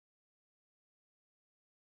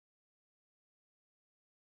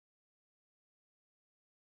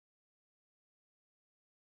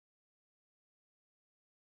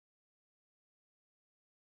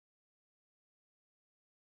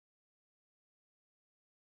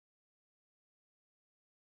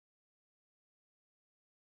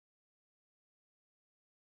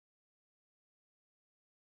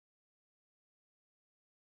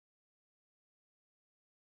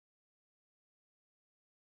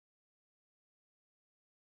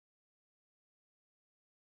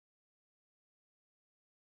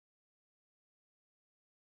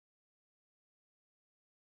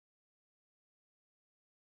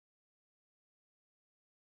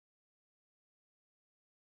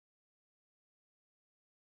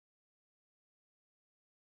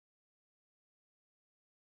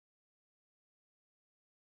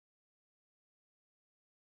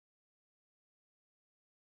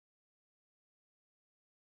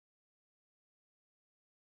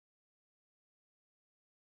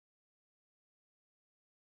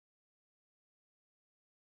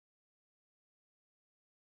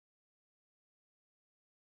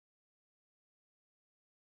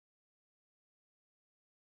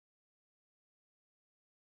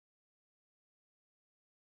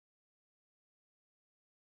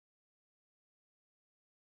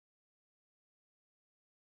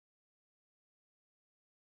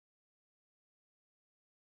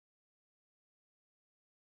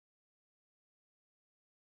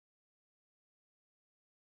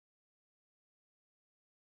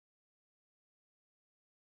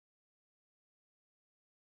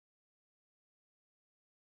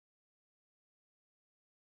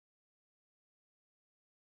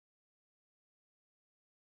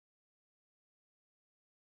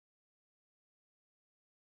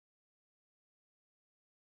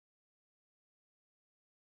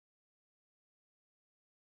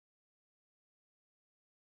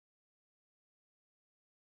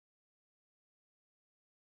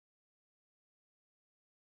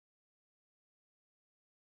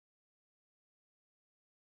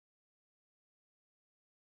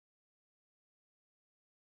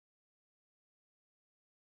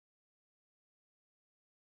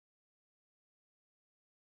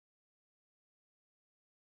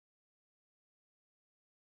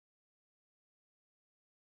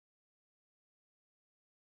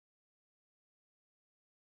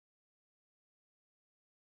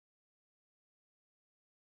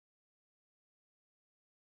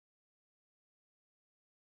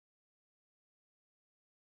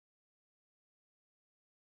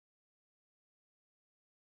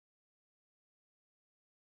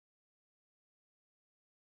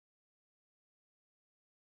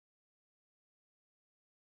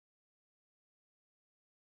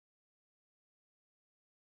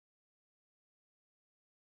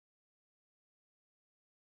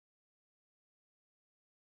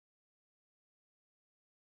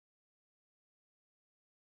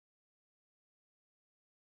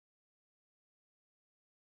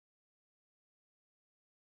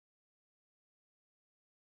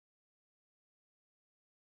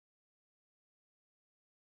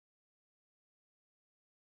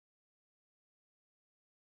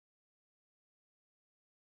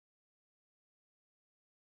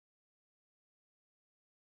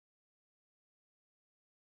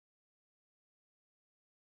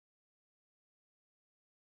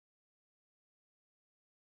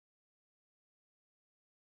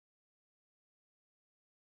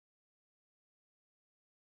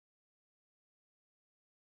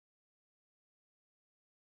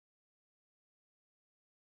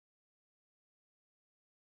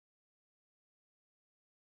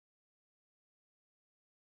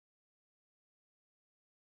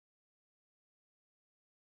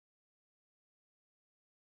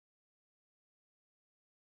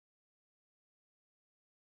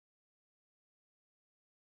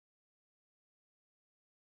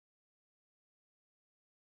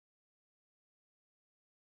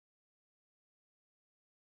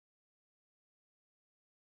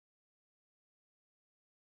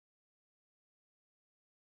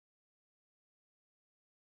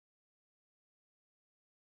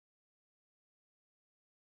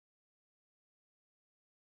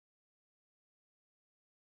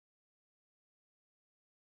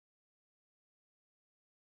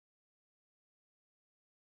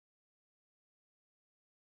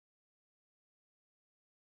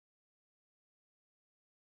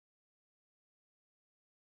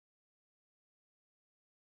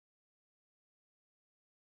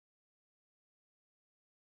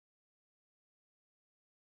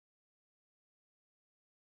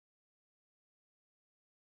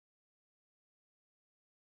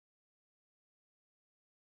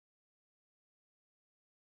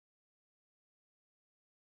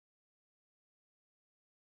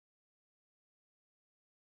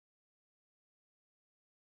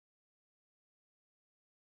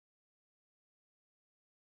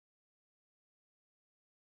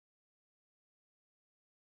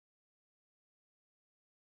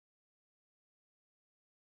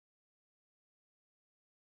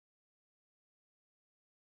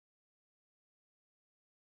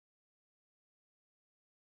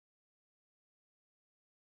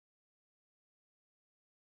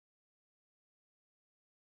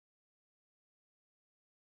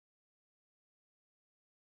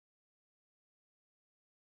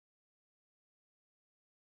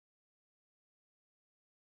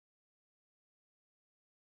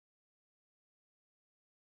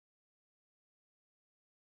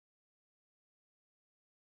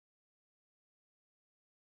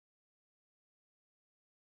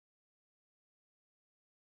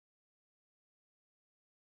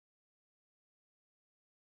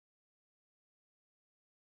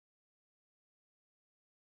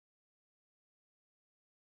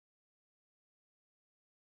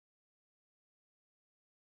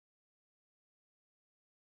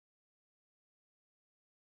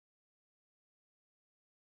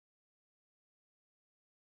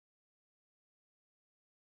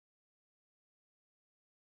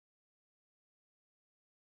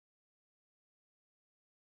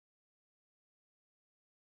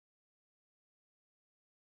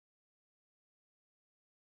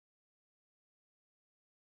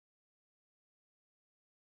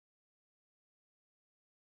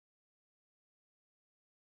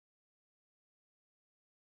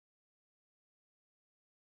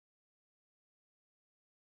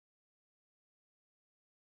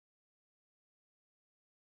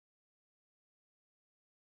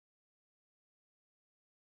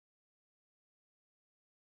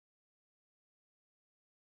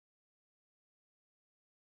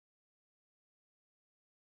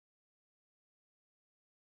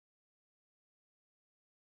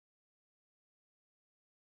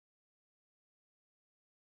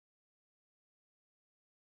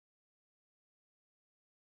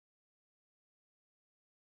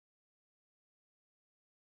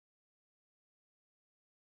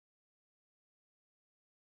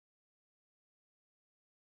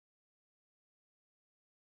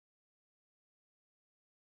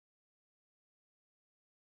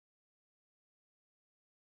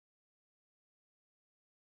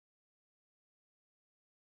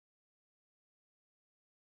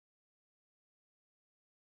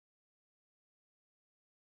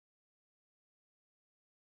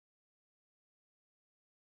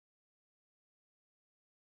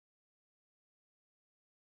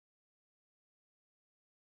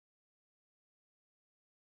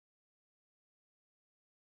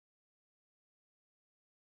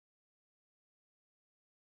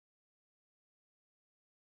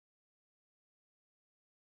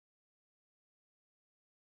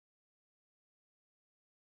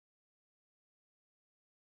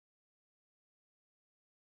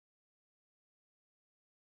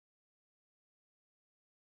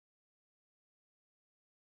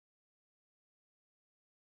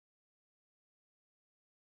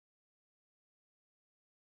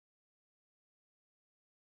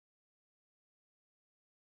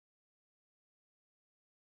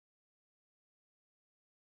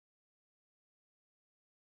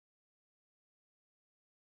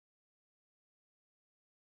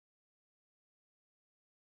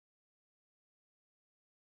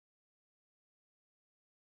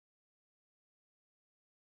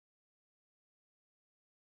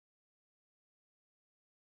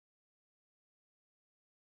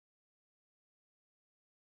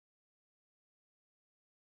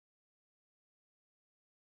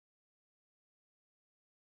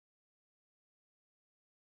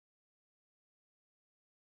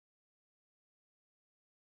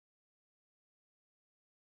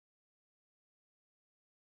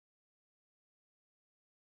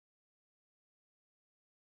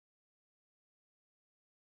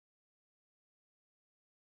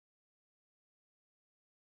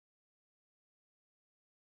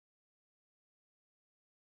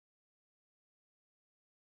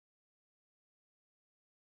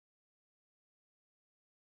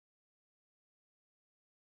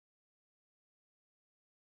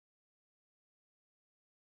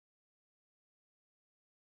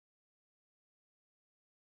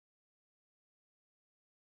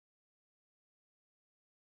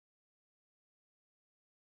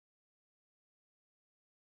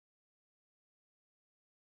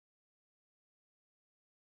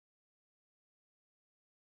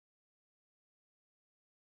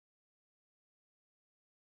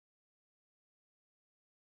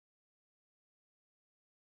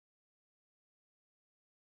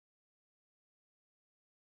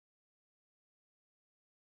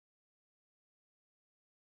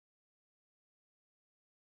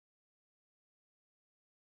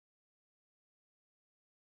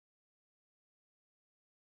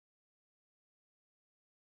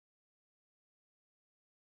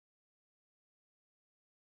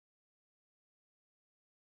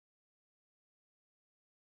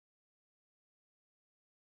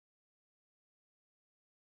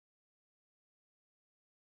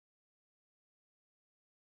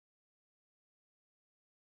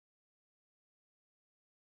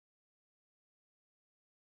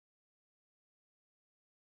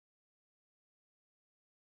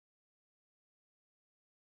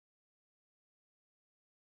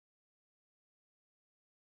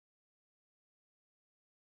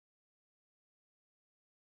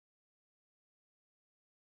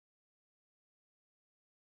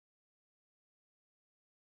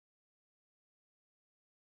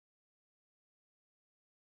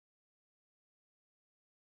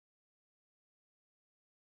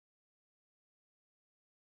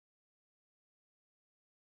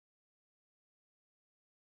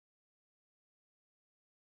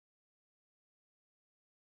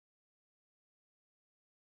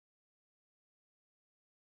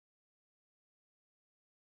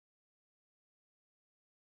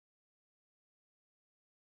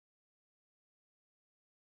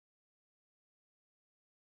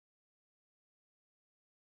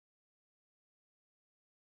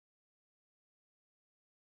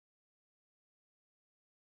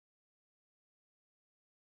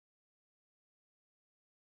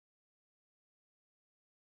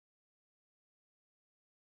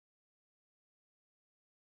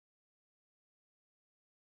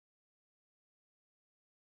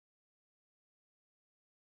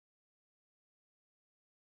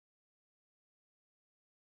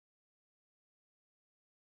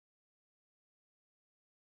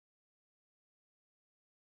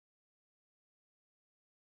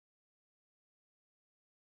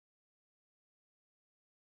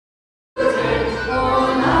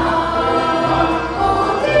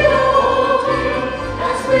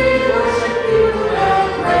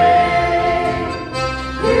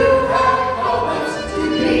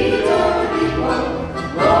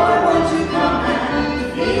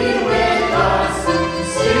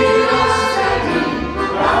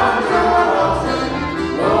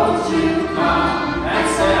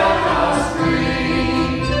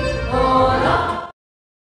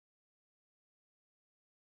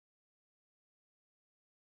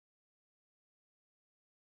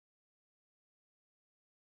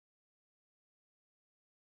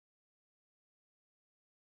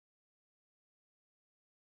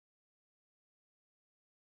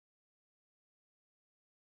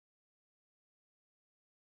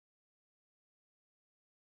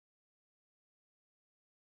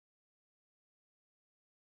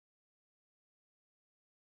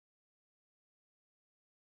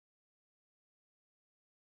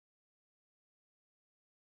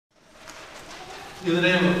In the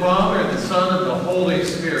name of the Father, and the Son, and the Holy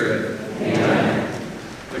Spirit. Amen.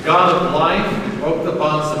 The God of life, who broke the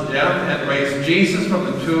bonds of death and raised Jesus from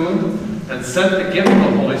the tomb and sent the gift of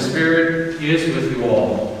the Holy Spirit, is with you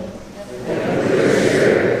all.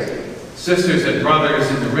 Sisters and brothers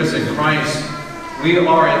in the risen Christ, we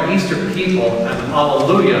are an Easter people, and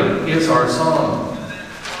Alleluia is our song.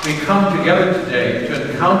 We come together today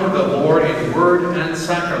to encounter the Lord in word and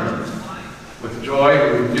sacrament. With joy,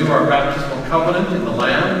 we renew our baptismal covenant in the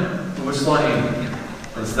Lamb who was slain.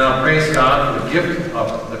 Let's now praise God for the gift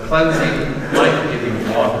of the cleansing,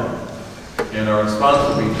 life-giving water. And our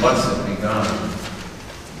response will be, blessed be God.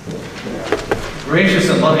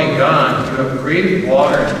 Gracious and loving God, you have created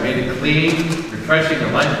water and made it clean, refreshing,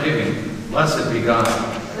 and life-giving. Blessed be God.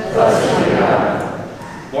 Blessed be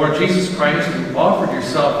God. Lord Jesus Christ, you offered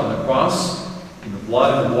yourself on the cross. In the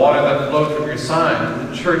blood and the water that flowed from your side,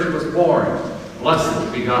 the church was born.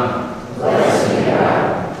 Blessed be God. Blessed be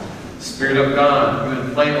God. Spirit of God, you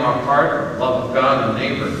inflame our heart with love of God and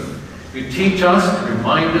neighbor. You teach us and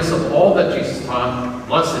remind us of all that Jesus taught.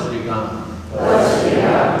 Blessed be God. Blessed be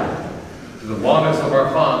God. Through the waters of our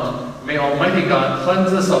font, may Almighty God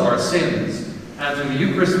cleanse us of our sins, and through the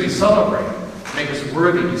Eucharist we celebrate, make us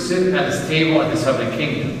worthy to sit at his table in his heavenly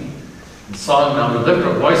kingdom. In song now we lift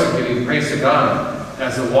our voices giving praise to God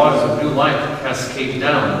as the waters of new life cascade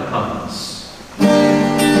down upon us.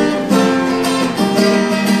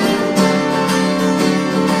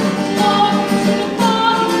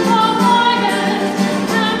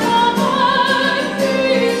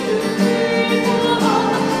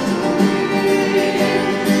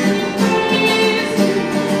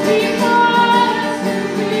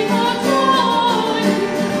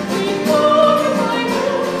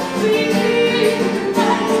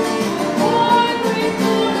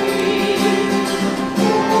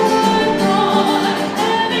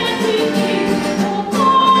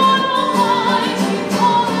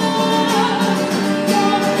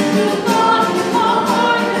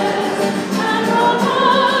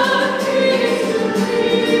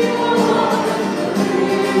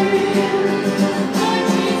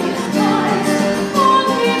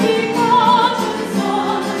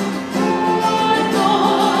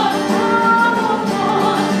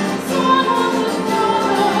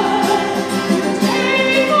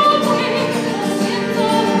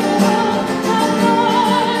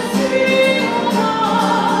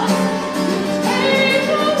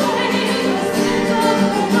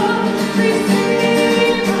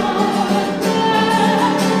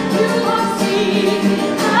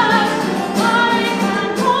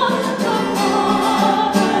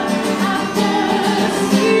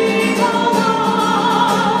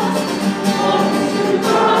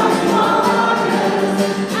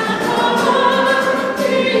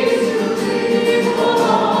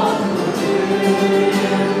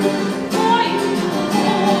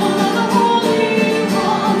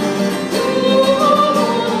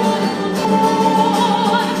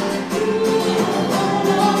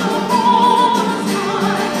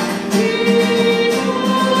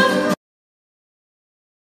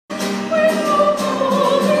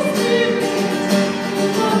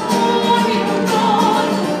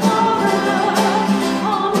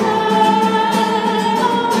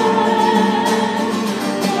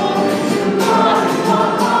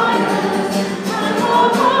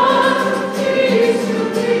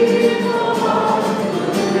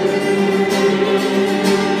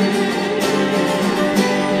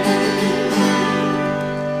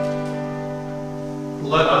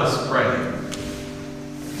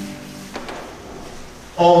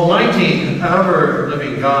 Almighty,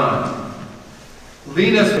 ever-living God,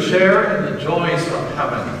 lead us to share in the joys of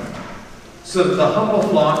heaven, so that the humble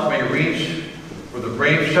flock may reach where the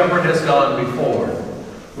brave shepherd has gone before,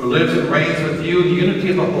 who lives and reigns with you in the unity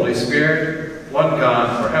of the Holy Spirit, one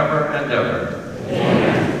God, forever and ever.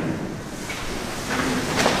 Amen.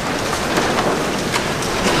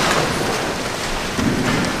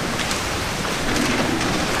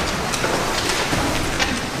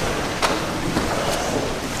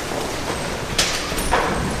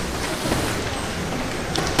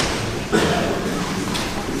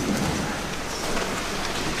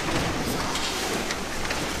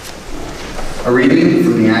 A reading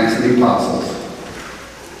from the Acts of the Apostles.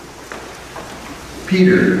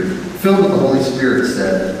 Peter, filled with the Holy Spirit,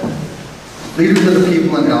 said, "Leaders of the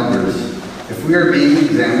people and elders, if we are being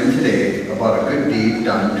examined today about a good deed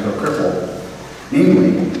done to a cripple,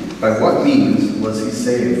 namely, by what means was he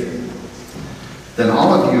saved? Then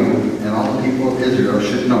all of you and all the people of Israel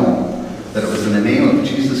should know that it was in the name of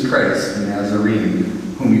Jesus Christ the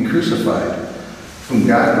Nazarene, whom you crucified, whom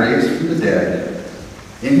God raised from the dead.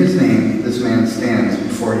 In his name, this man stands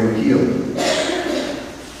before you healed.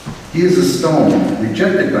 He is a stone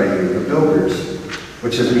rejected by you, the builders,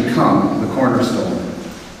 which has become the cornerstone.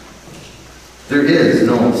 There is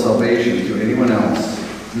no salvation to anyone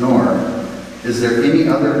else, nor is there any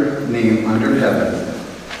other name under heaven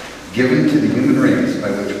given to the human race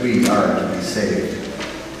by which we are to be saved.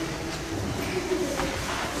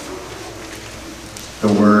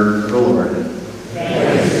 The word of the Lord.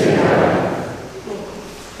 Thanks be to God.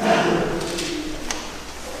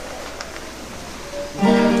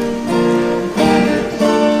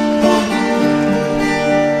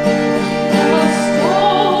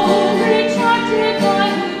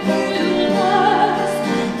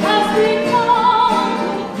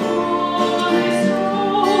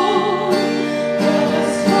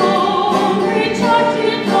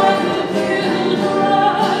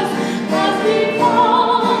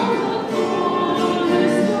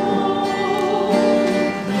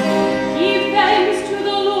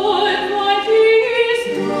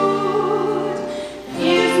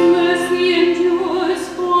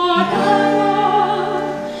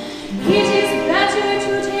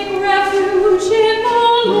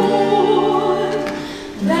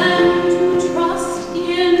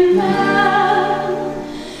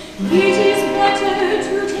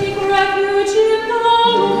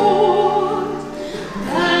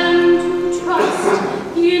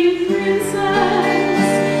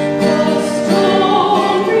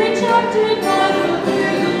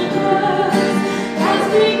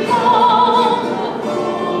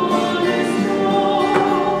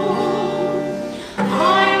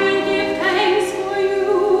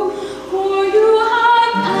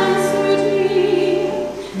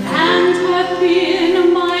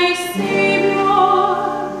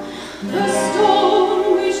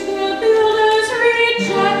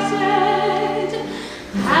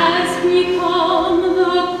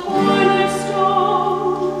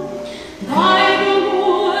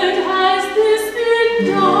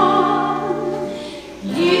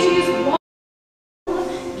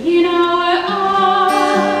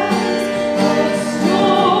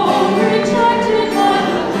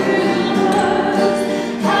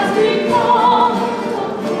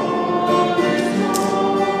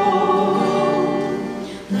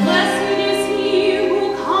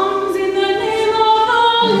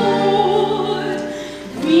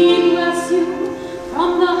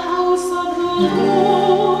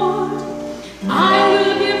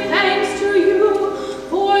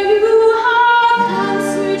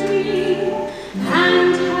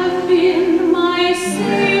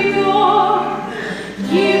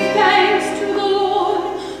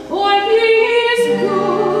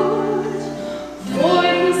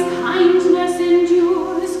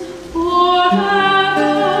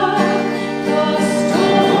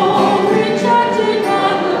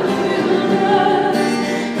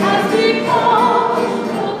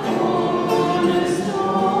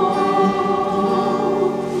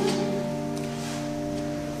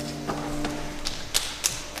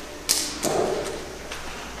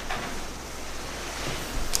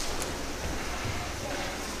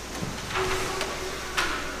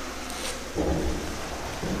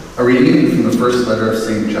 A reading from the first letter of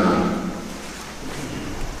St. John.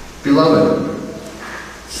 Beloved,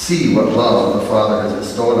 see what love the Father has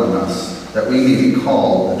bestowed on us, that we may be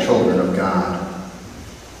called the children of God.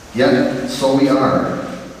 Yet, so we are.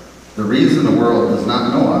 The reason the world does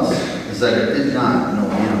not know us is that it did not know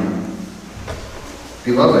Him.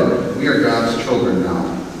 Beloved, we are God's children now.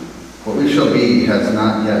 What we shall be has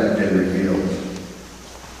not yet been revealed.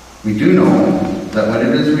 We do know that when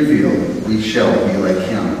it is revealed, we shall be like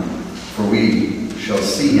Him, for we shall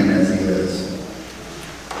see Him as He is.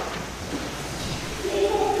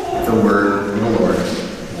 The word of the Lord.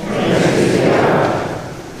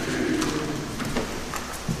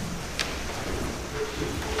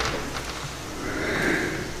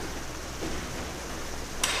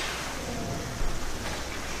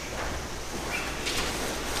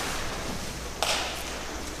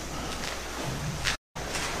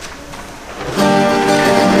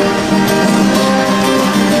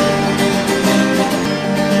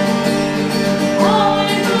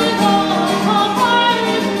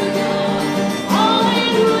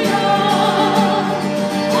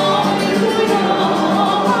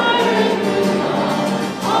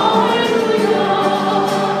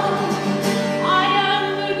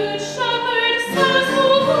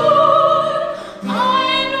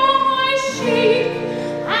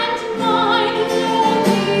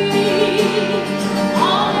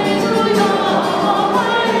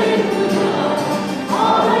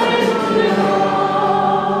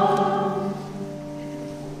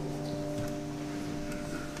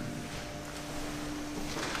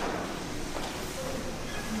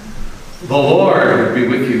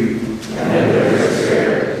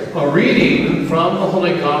 A reading from the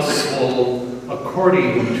Holy Gospel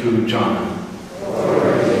according to John.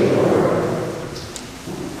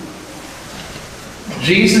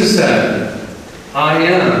 Jesus said, I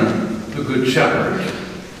am the good shepherd.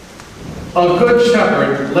 A good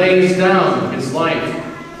shepherd lays down his life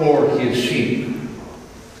for his sheep.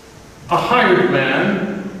 A hired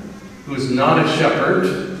man who is not a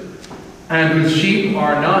shepherd and whose sheep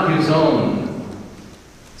are not his own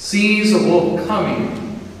sees a wolf coming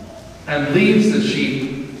and leaves the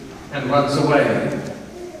sheep and runs away.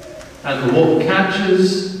 And the wolf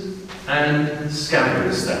catches and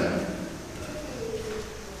scatters them.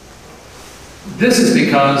 This is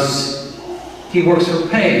because he works for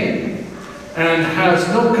pay and has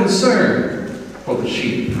no concern for the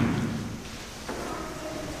sheep.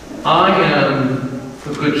 I am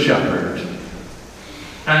the good shepherd,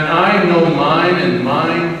 and I know mine and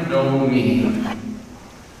mine know me.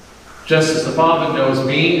 Just as the Father knows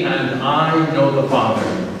me and I know the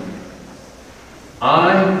Father.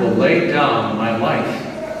 I will lay down my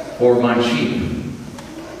life for my sheep.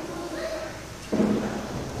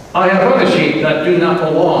 I have other sheep that do not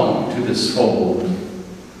belong to this fold.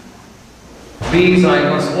 These I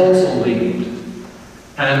must also lead,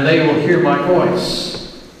 and they will hear my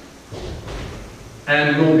voice,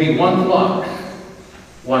 and will be one flock,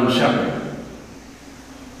 one shepherd.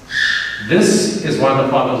 This is why the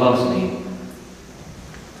Father loves me,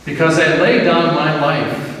 because I lay down my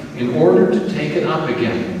life in order to take it up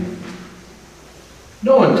again.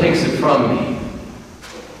 No one takes it from me,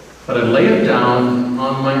 but I lay it down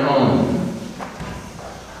on my own.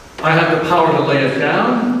 I have the power to lay it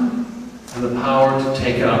down and the power to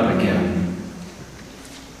take it up again.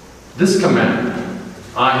 This command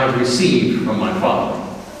I have received from my Father.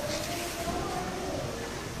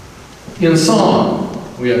 In song,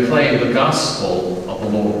 we acclaim the gospel of the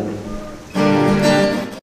Lord.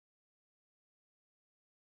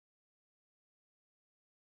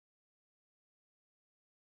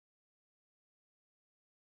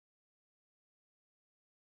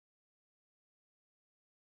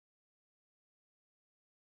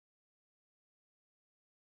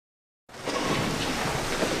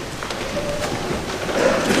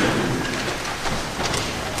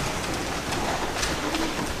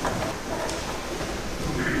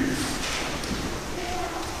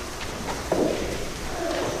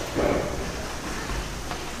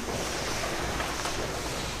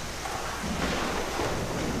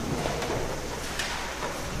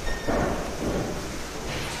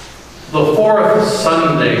 The fourth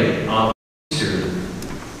Sunday of Easter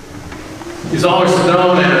is always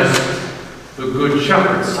known as the Good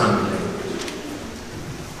Shepherd Sunday.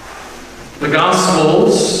 The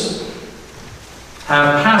Gospels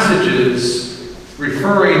have passages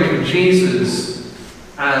referring to Jesus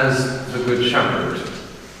as the Good Shepherd.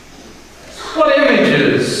 What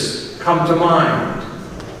images come to mind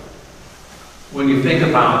when you think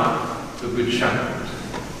about the Good Shepherd?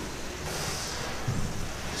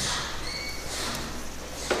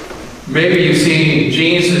 Maybe you see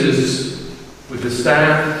Jesus with his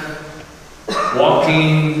staff,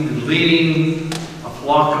 walking and leading a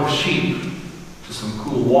flock of sheep to some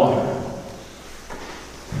cool water.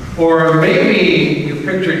 Or maybe you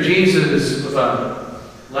picture Jesus with a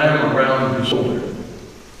lamb around his shoulder.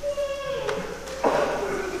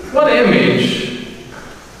 What image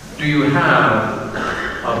do you have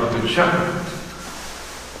of a good shepherd?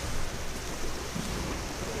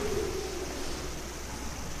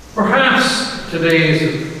 Perhaps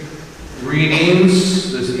today's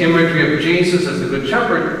readings, this imagery of Jesus as the Good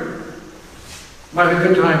Shepherd, might be a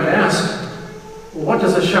good time to ask, well, what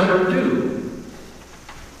does a shepherd do?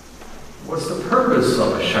 What's the purpose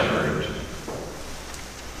of a shepherd?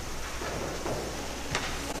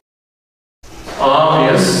 It's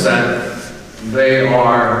obvious that they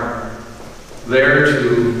are there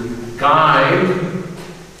to guide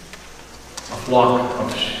a flock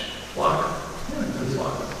of sheep.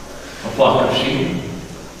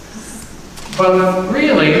 But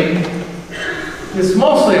really, it's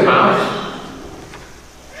mostly about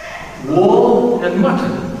wool and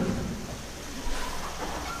mutton.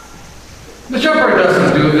 The shepherd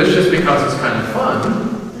doesn't do this just because it's kind of fun.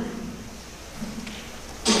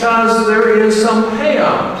 Because there is some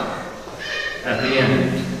payout at the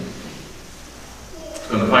end. It's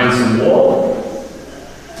going to find some wool,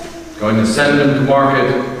 going to send them to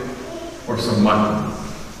market for some mutton.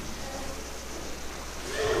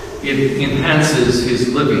 It enhances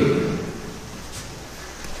his living.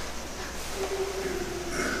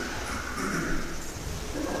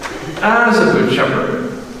 As a good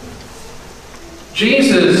shepherd,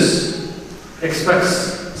 Jesus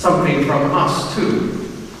expects something from us too.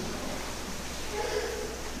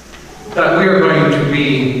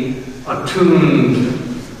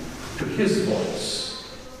 attuned to His voice,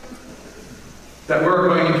 that we're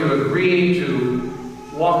going to agree to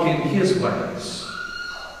walk in His ways,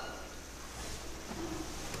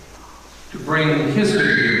 to bring His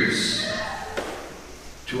good news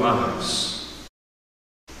to others.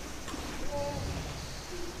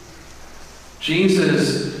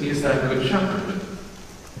 Jesus is that good shepherd.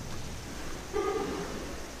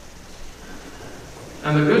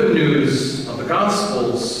 And the good news of the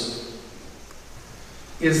Gospels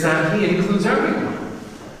is that He includes everyone.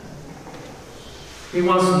 He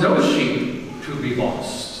wants no sheep to be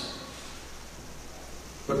lost,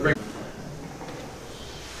 but bring.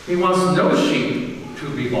 He wants no sheep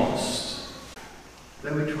to be lost.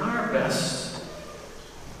 Then we try our best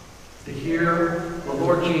to hear the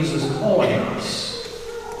Lord Jesus calling us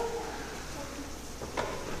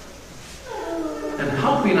and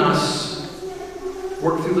helping us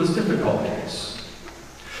work through those difficulties.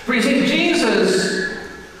 For you see, Jesus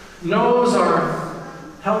knows our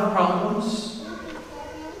health problems.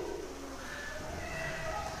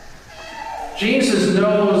 Jesus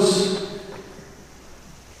knows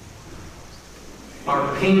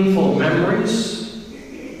our painful memories.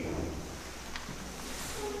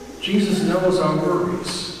 Jesus knows our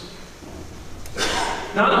worries.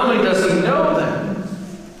 Not only does He know them,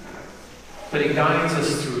 but He guides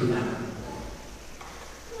us through them.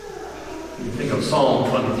 You think of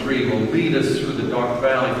Psalm 23, will lead us through the dark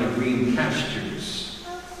valley to green pastures.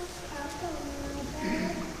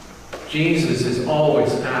 Jesus is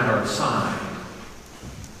always at our side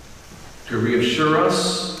to reassure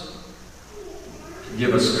us, to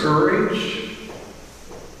give us courage,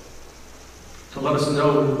 to let us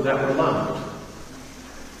know that we're loved.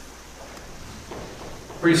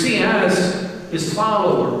 For you see, as His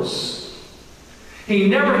followers, He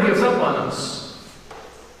never gives up on us.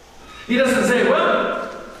 He doesn't say,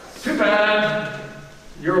 well, too bad,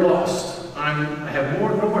 you're lost. I have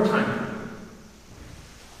no more time.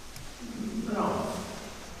 No.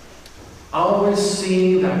 Always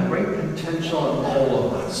seeing that great potential in all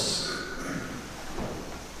of us.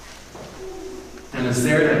 And is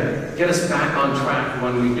there to get us back on track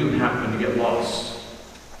when we do happen to get lost.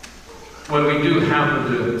 When we do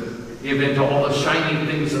happen to give in to all the shiny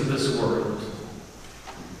things of this world.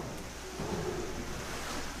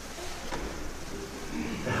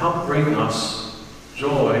 Help bring us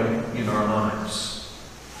joy in our lives.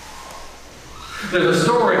 There's a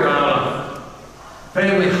story about a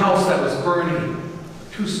family house that was burning,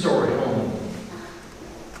 a two-story home.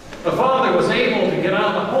 The father was able to get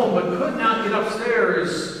out of the home, but could not get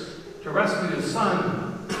upstairs to rescue his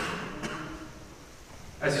son.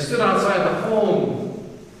 As he stood outside the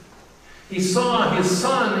home, he saw his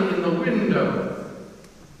son in the window.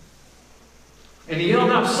 And he yelled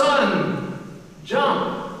out, "Son,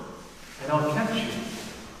 jump! And I'll catch you."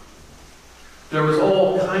 There was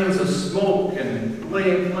all kinds of smoke and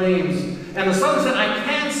flames. And the son said, "I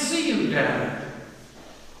can't see you, Dad."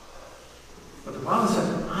 But the father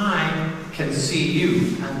said, "I can see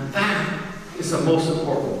you." And that is the most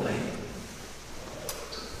important thing.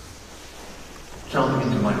 Jump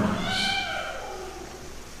into my arms.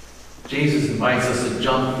 Jesus invites us to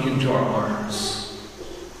jump into our arms.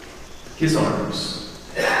 His arms.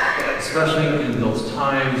 Especially in those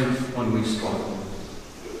times when we struggle.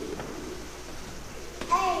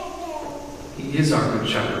 He is our good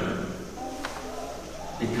shepherd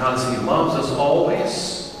because He loves us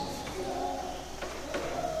always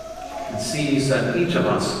and sees that each of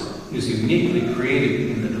us is uniquely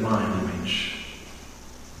created in the divine image.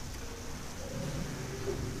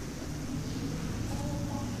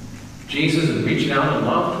 Jesus is reaching out in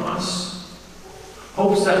love to us,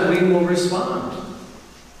 hopes that we will respond.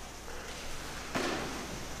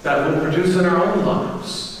 That will produce in our own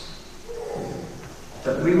lives.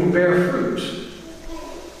 That we will bear fruit.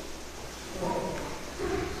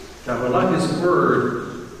 That will let His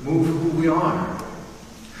Word move who we are.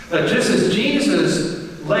 That just as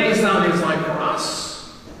Jesus lays down His life for us,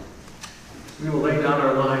 we will lay down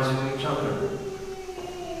our lives for each other.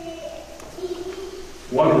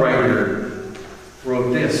 One writer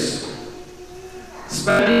wrote this: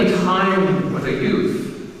 spending time with a youth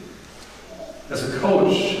as a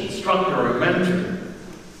coach, instructor, or mentor,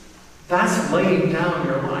 that's laying down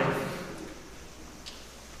your life.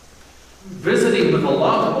 Visiting with a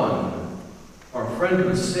loved one or a friend who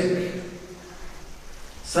is sick,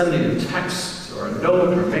 sending a text or a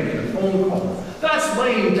note or making a phone call, that's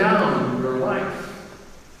laying down your life.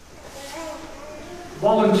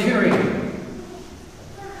 Volunteering,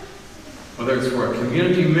 whether it's for a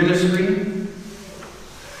community ministry,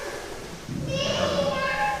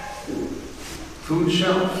 food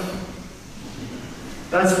shelf,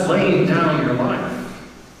 That's laying down your life.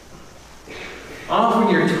 Offering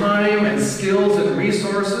your time and skills and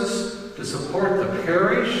resources to support the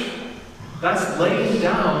parish, that's laying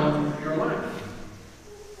down your life.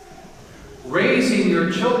 Raising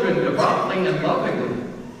your children devoutly and lovingly,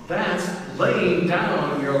 that's laying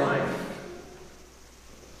down your life.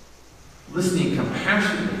 Listening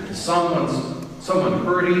compassionately to someone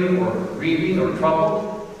hurting or grieving or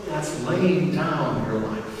troubled, that's laying down your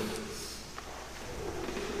life.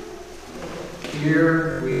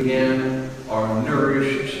 Here we again are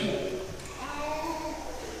nourished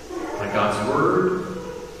by God's Word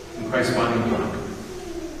and Christ's body and blood.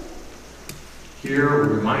 Here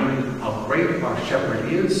we're reminded how great our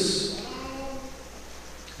shepherd is.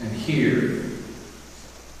 And here,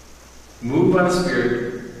 moved by the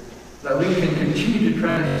Spirit, that we can continue to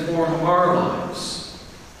transform our lives.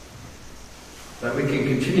 That we can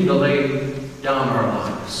continue to lay down our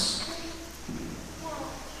lives.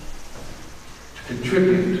 To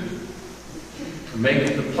contribute, to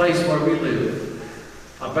make the place where we live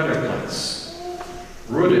a better place,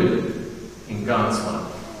 rooted in God's love.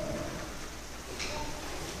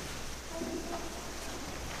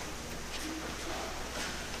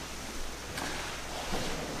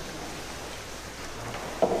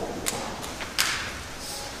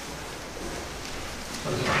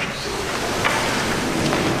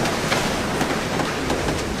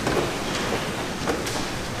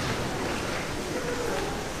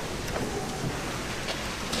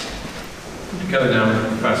 Together now we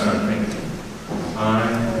confess our faith. I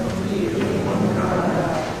believe in one God,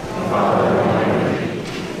 the Father Almighty,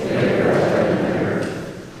 maker of heaven and earth,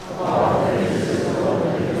 of all things visible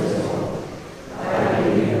and invisible. I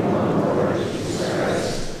believe in one Lord Jesus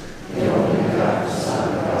Christ, the only begotten Son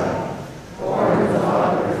of God, born of the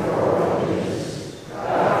Father before all ages,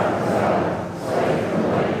 God from God, light from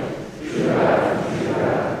light, true God from true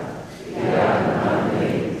God, begotten, not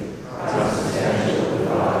made, consubstantial with the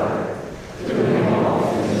Father, doing all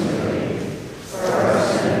things great, for our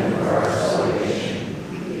sin and for our salvation,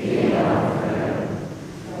 being down from heaven,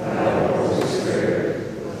 by the Holy Spirit,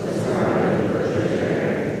 was born of the Virgin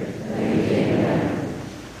Mary, and became man.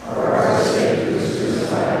 For our sake he was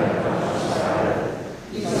crucified and crucified.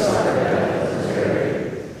 He suffered death and was buried.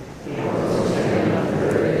 He rose again on the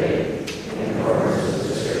third day, in accordance with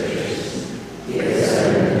the Scriptures. He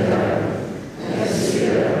ascended into heaven, and is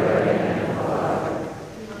seated at the right hand of the Father.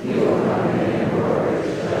 He will come again in glory to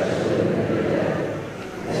judge the living and the dead,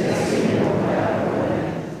 and his kingdom will have no end.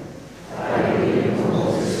 I believe in the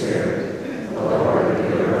Holy Spirit, the Lord, the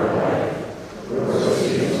giver of life, who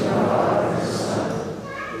proceeds from the Father and the Son,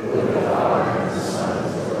 who with the Father and the Son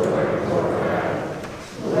is the Lord of Polka,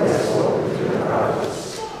 who has spoken through the prophets.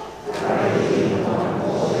 I believe in one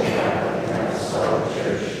holy Catholic and Apostolic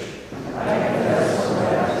Church. I confess one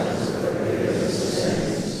baptism for the forgiveness of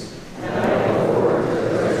sins, and I look forward to the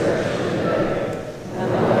resurrection of the dead and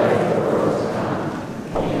the life of the world to come.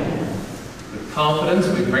 Amen. With confidence,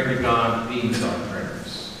 we bring to God these our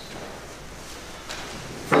prayers.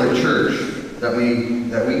 For the Church, that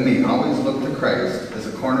we may always look to Christ as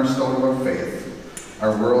a cornerstone of our faith,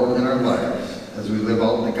 our world, and our lives, as we live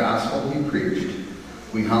out the gospel he preached,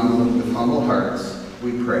 with humble hearts,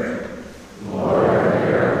 we pray. Lord,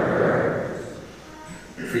 hear our prayer.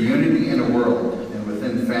 For unity in a world and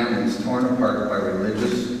within families torn apart by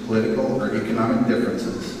religious, political, or economic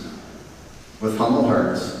differences, with humble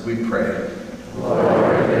hearts, we pray.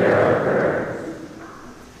 Lord, hear our prayer.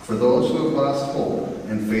 For those who have lost hope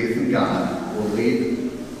and faith in God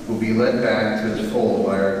will be led back to his fold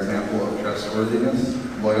by our example of trustworthiness,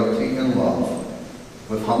 loyalty, and love.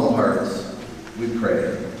 With humble hearts, we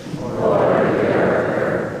pray. Lord, hear our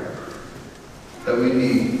prayer. That we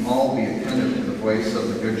may all be attentive to the voice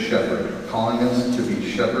of the Good Shepherd, calling us to be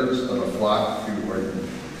shepherds of a flock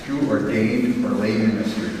through ordained or lay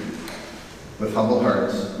ministry. With humble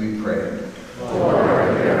hearts, we pray.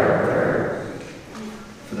 Lord, hear our prayer.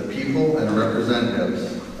 For the people and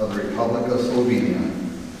representatives of the Republic of Slovenia,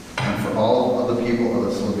 and for all of the people of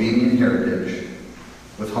the Slovenian heritage,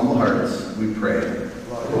 with humble hearts, we pray.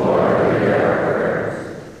 Lord, hear our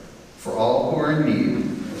prayer. For all who are in need,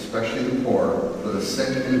 especially the poor, for the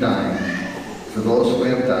sick and dying, for those who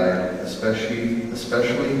have died, especially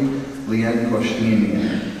Leon Koshninian,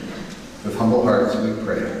 with humble hearts, we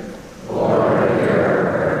pray. Lord, hear our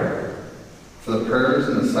prayer. For the prayers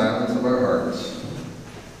in the silence of our hearts,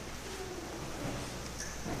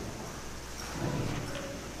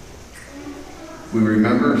 we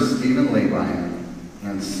remember Stephen Labine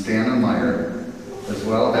and Stana Meyer, as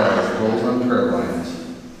well as those on prayer lines.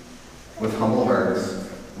 With humble hearts,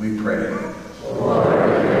 we pray. Lord,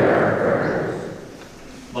 hear our prayer.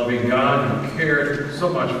 God, you cared so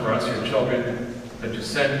much for us, your children, that you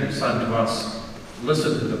sent your Son to us.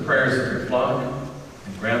 Listen to the prayers of your flock,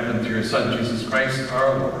 and grant them through your Son, Jesus Christ,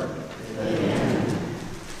 our Lord. Amen.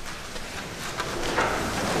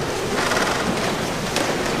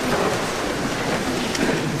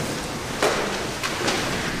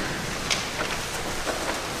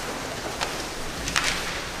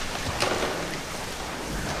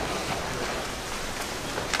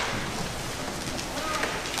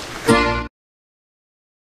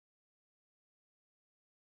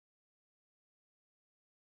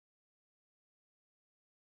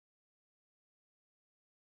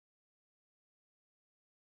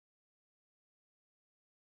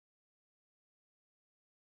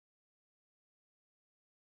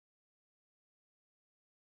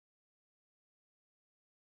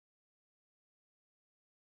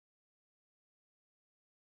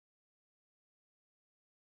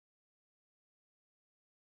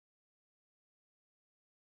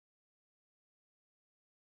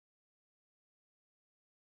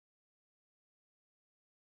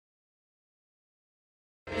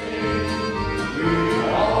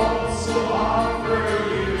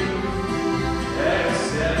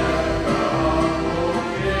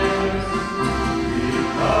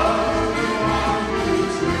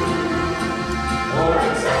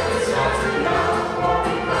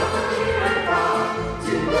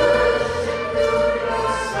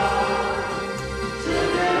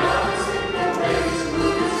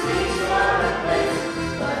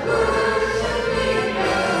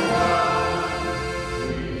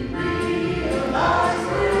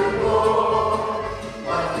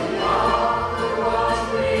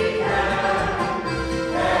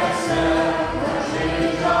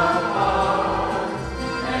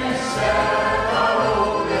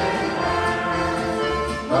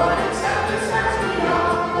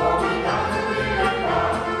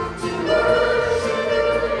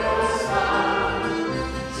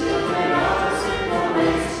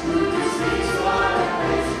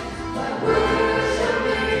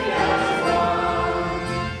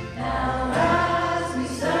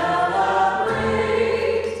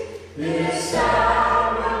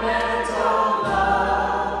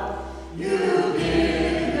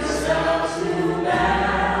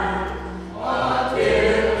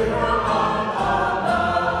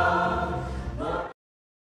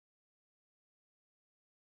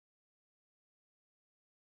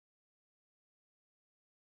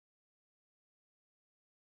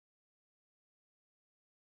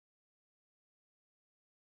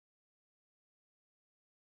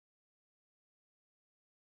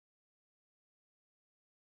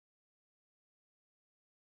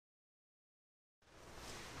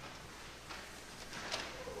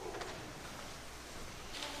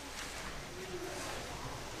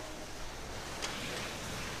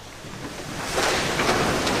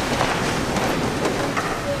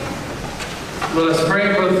 Let us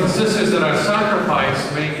pray, brothers and sisters, that our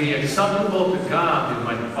sacrifice may be acceptable to God, the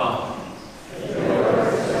Almighty Father.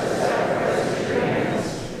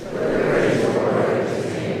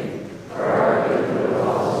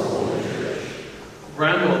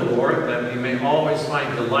 Grant, O Lord, that we may always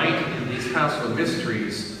find delight in these paschal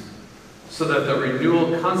mysteries, so that the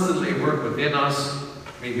renewal constantly work within us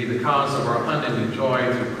may be the cause of our unending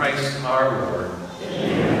joy through Christ our Lord.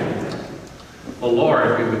 Amen. The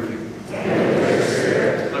Lord be with you.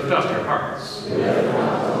 Lift up your hearts.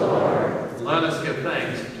 Let us give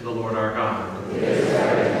thanks to the Lord our God.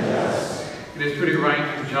 It is truly right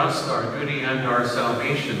and just, our duty and our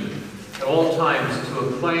salvation, at all times to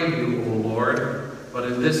acclaim you, O Lord,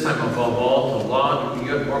 but in this time above all to laud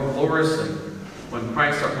you yet more gloriously when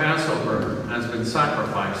Christ our Passover has been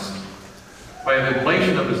sacrificed. By the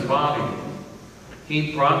oblation of his body,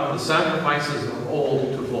 he brought the sacrifices of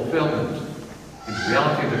old to fulfillment. In the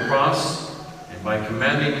reality of the cross, and by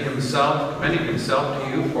commending himself to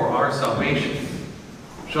you for our salvation,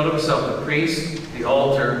 showed himself the priest, the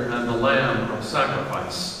altar, and the lamb of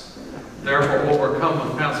sacrifice. Therefore, overcome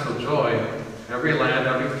with paschal joy, every land,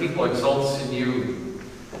 every people exults in you.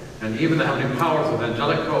 And even the heavenly powers of the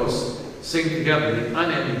angelic hosts sing together the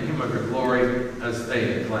unending hymn of your glory as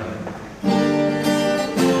they acclaim. Who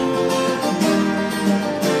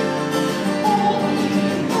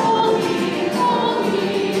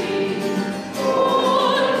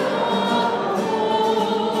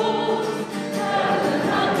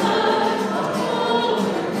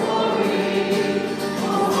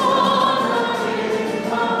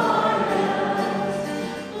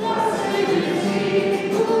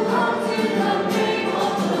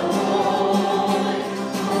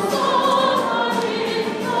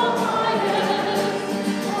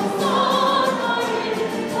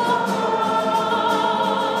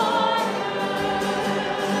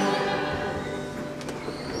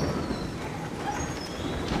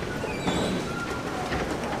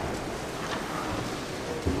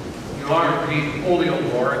are indeed holy, O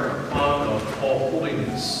Lord, the fount of all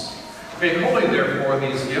holiness. Make holy, therefore,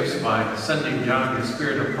 these gifts by sending down your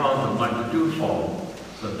Spirit upon them like the dewfall,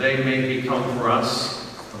 so that they may become for us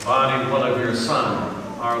the body and blood of your Son,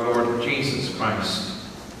 our Lord Jesus Christ.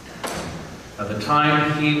 At the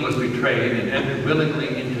time he was betrayed and entered willingly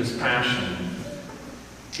into his passion,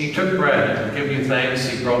 he took bread and giving you thanks,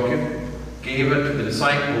 he broke it, gave it to the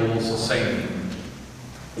disciples, saying,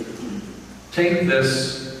 "Take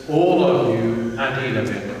this, all of you, and eat of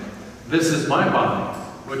it. This is my body,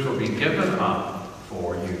 which will be given up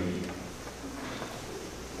for you."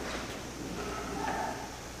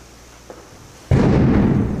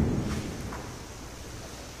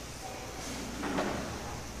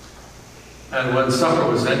 And when supper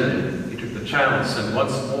was ended, he took the chalice and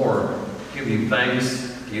once more, giving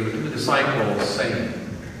thanks, gave it to the disciples, saying,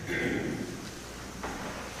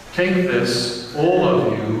 "Take this, all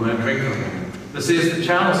of you, and drink from it. This is the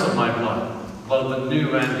chalice of my blood, blood of the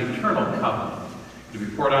new and eternal covenant, to be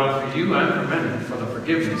poured out for you and for many for the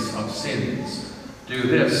forgiveness of sins. Do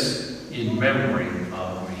this in memory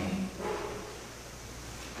of me."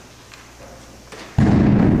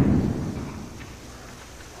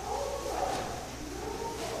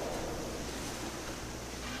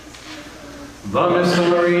 The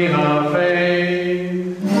mystery of faith.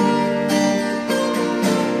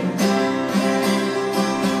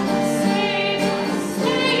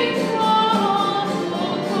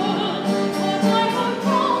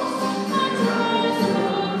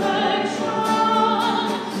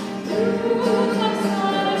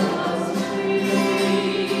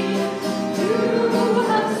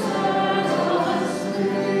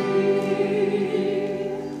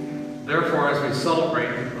 Therefore, as we celebrate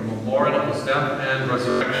the memorial of his death and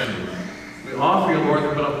resurrection, we offer you, Lord, the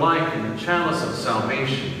bread of life and the chalice of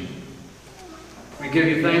salvation. We give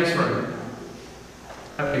you thanks for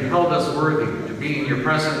having held us worthy to be in your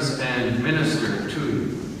presence and minister to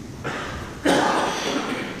you.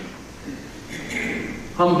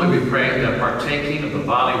 Humbly we pray that partaking of the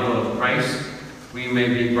body and blood of Christ, we may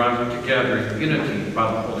be brought together in unity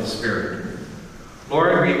by the Holy Spirit.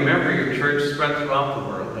 Lord, remember your church spread throughout the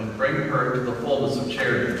world and bring her to the fullness of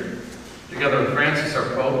charity, together with Francis our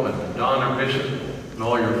Pope and Don our Bishop and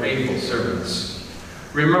all your faithful servants.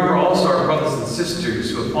 Remember also our brothers and sisters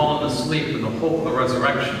who have fallen asleep in the hope of the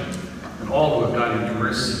resurrection, and all who have died in your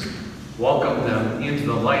mercy. Welcome them into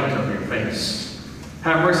the light of your face.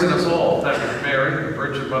 Have mercy on us all, that with Mary, the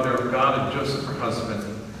Virgin Mother of God, and Joseph her husband,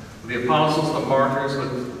 with the apostles, the martyrs,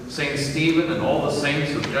 with Saint Stephen and all the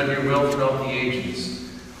saints who have done your will throughout the ages,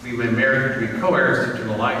 we may merit to be co-heirs to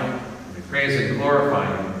eternal life, and we praise and glorify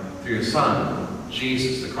you through your Son,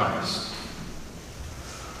 Jesus the Christ.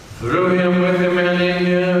 Through him, with him, and in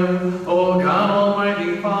him, O God,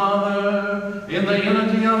 Almighty Father, in the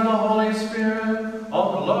unity of the Holy Spirit,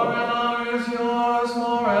 all glory and honor is yours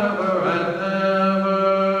forever and ever.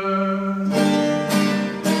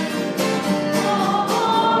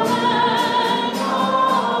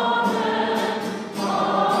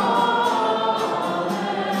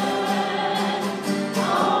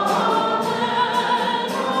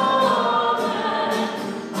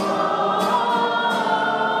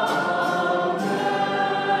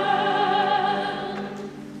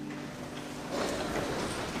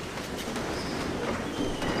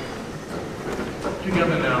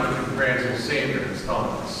 Together now in the prayers of Savior has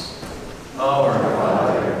taught us. Our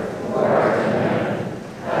Father, who art in heaven,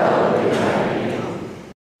 hallowed be thy name.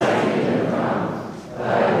 Thy kingdom come,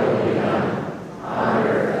 thy will be done, on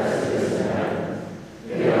earth as it is in heaven.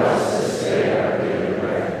 Give us this day our daily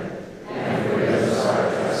bread, and forgive us our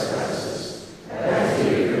trespasses, as we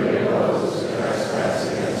forgive those who trespass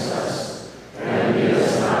against us. And lead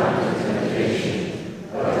us not into temptation,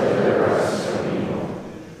 but deliver us from evil.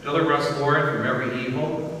 Deliver us, Lord, from every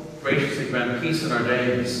evil. Graciously grant peace in our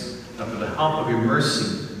days, that with the help of your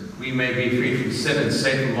mercy, we may be freed from sin and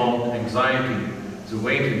safe from all anxiety, to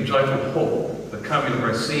wait in joyful hope the coming of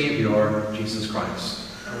our Savior, Jesus Christ.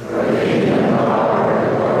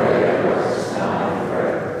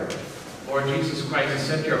 Lord Jesus Christ, you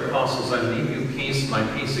said to your apostles, "I leave you peace, my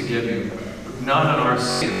peace I give you. Look not on our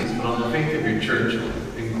sins, but on the faith of your church,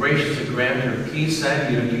 and graciously grant her peace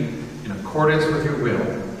and unity in accordance with your will,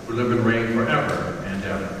 who live and reign forever and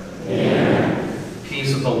ever." Amen.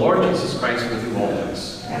 Peace of the Lord Jesus Christ with you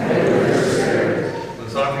always. And with your spirit.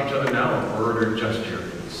 Let's offer each other now a word or gesture of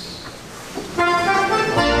peace.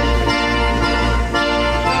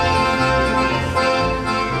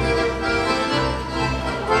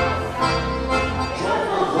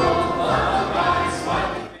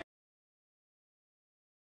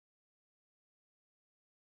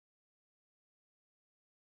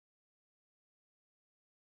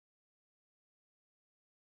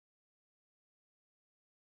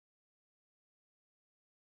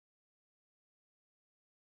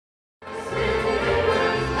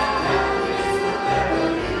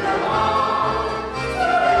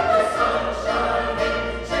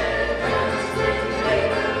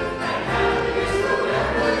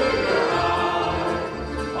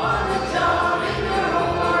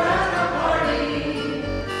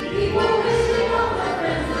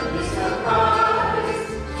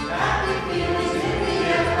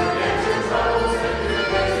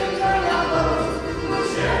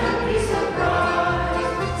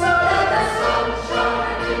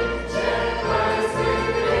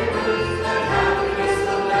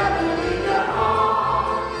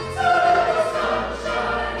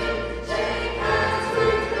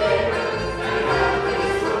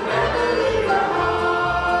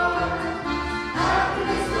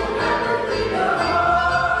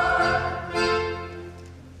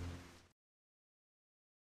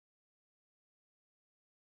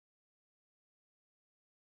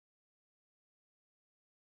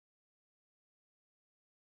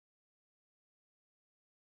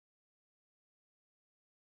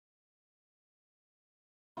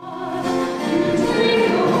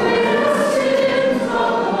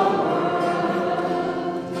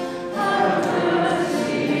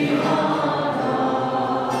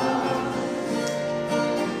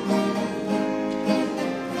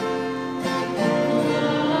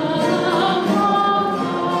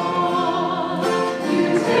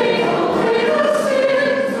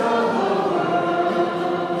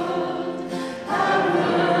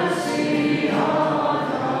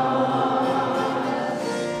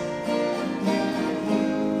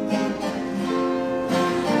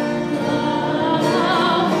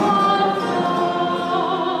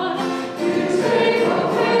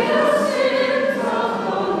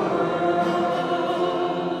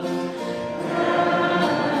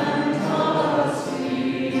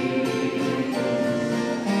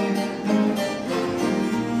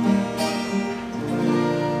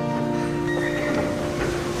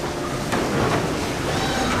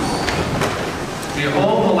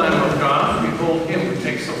 Behold the Lamb of God, behold him who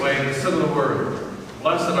takes away the sin of the world.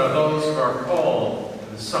 Blessed are those who are called to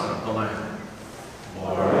the Son of the Lamb.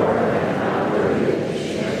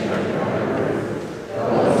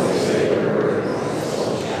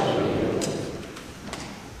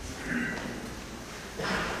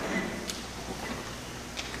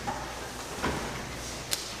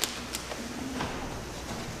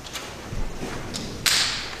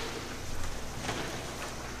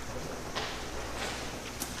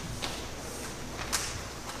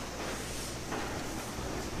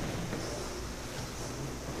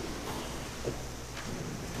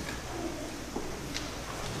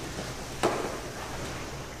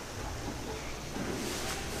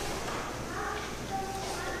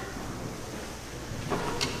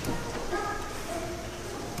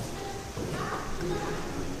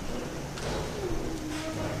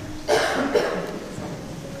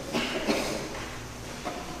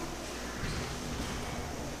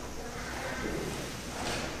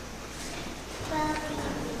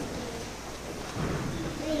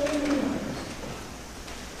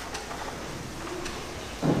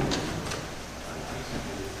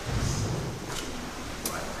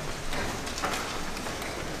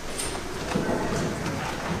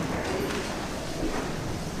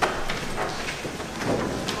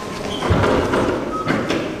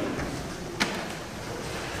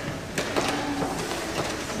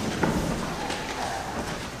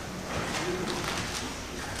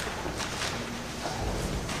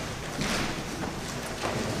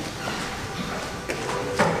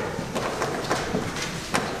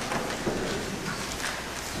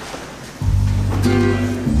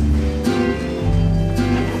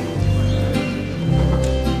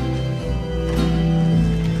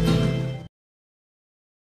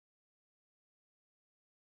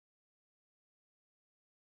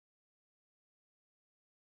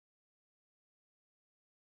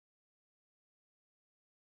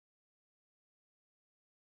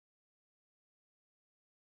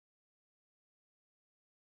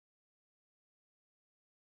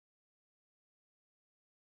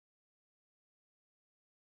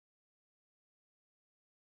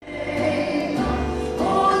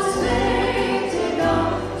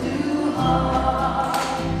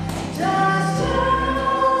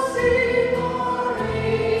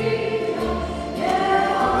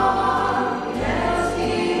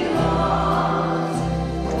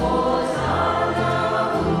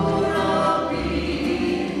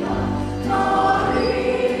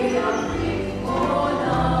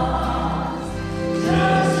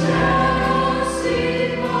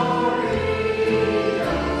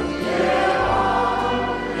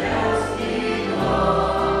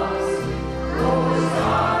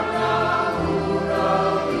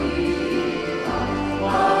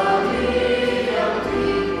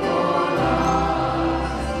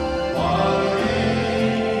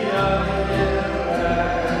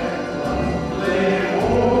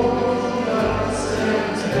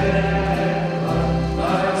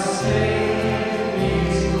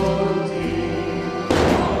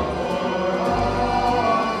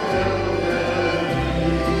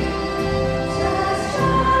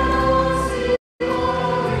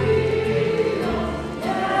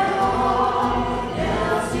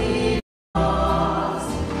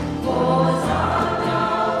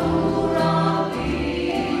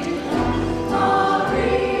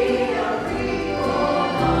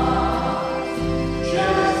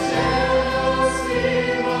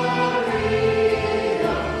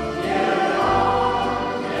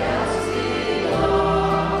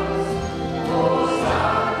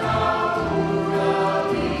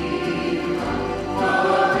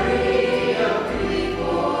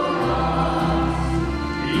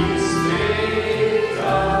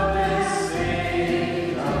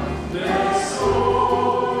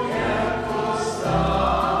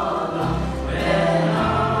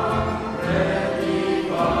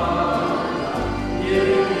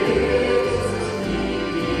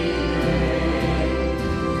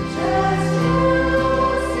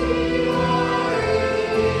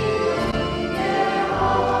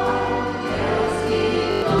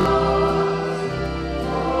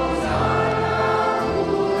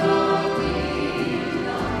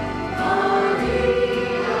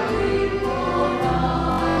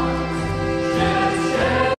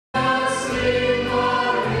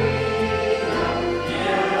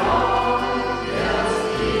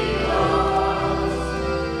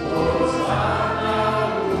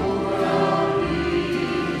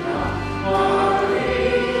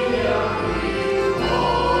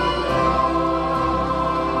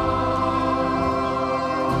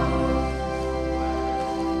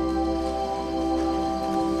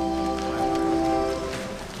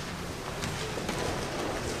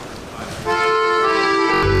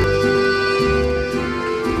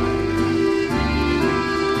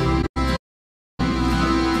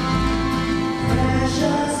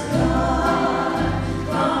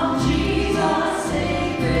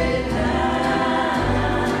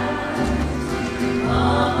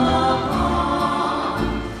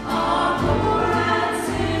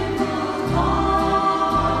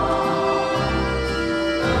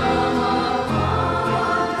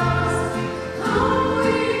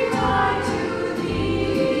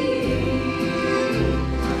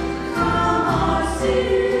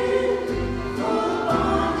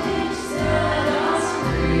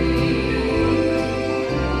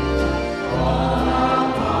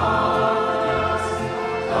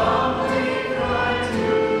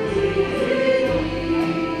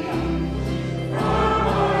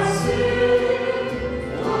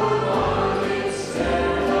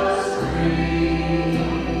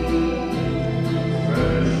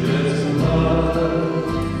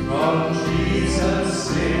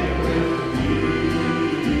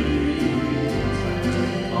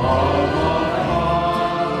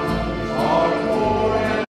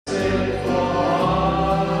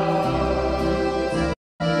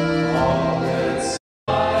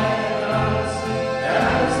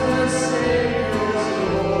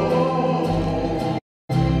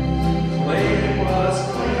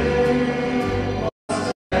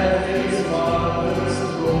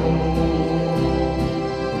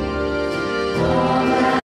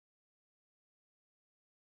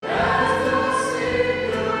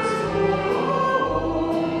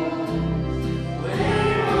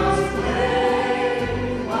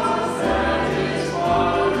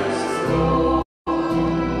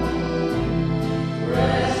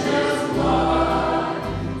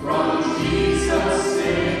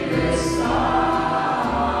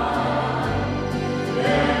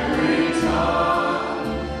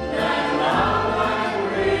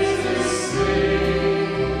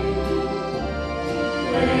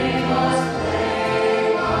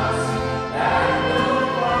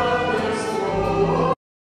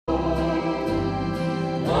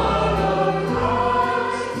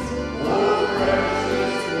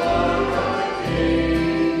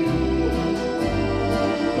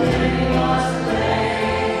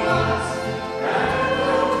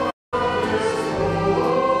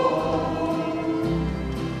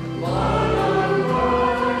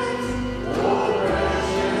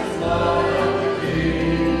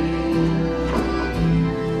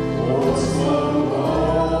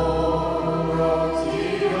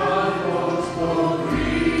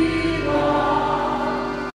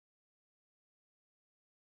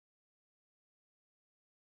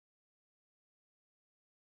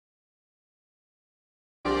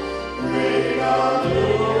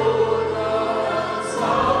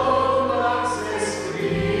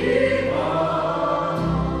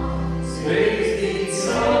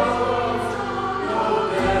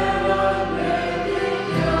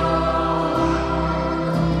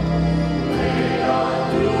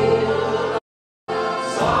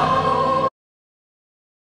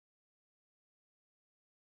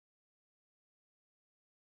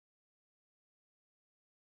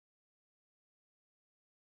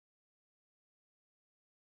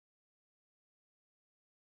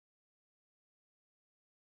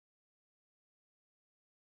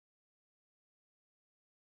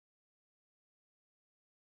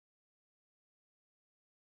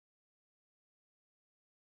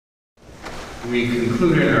 We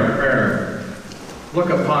conclude in our prayer. Look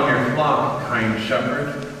upon your flock, kind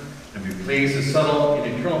shepherd, and be pleased to settle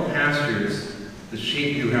in eternal pastures the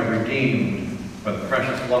sheep you have redeemed by the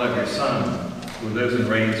precious blood of your Son, who lives and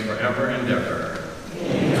reigns forever and ever.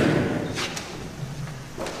 Amen.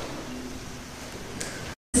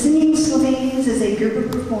 Singing Slovenes is a group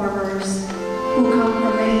of performers who come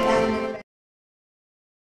from many ethnic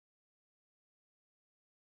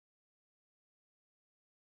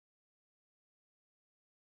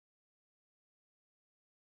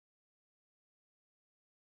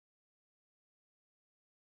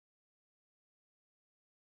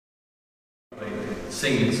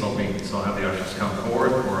Singing Slovenes, so I'll have the ushers come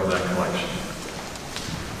forward for that collection.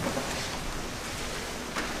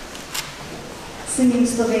 Singing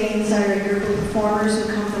Slovenes are a group of performers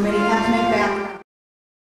who come from many ethnic backgrounds.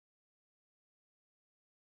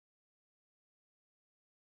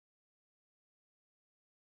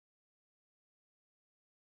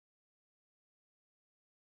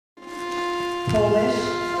 Polish,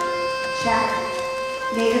 Czech,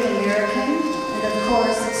 Native American, and of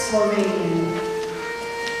course, Slovenian.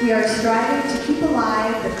 We are striving to keep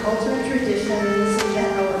alive the culture and traditions that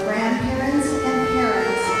our grandparents and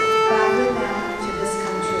parents brought with them to this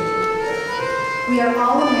country. We are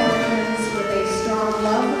all Americans with a strong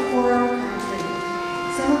love for our country.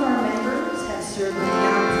 Some of our members have served in the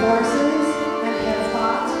armed forces and have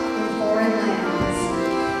fought in foreign lands.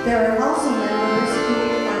 There are also members who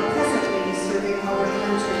are presently serving our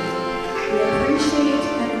country. We appreciate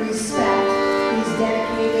and respect these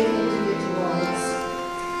dedicated individuals.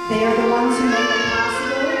 They are the ones who make it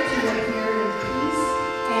possible to live here in peace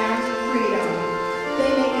and freedom.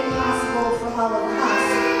 They make it possible for all of us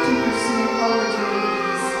to pursue our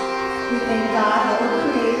dreams. We thank God, our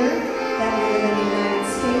Creator, that we live in the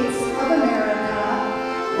United States of America,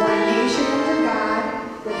 one nation under God,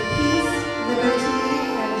 with peace, liberty,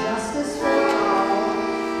 and justice for all.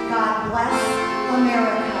 God bless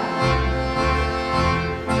America.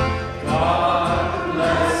 God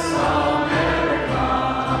bless America.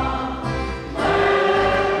 Let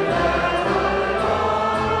her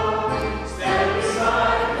love stand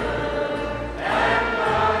beside her and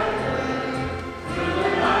guide her through the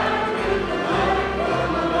night with the light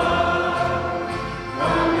from above.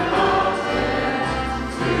 From the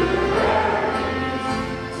mountains to the valleys,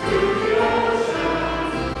 to the ocean,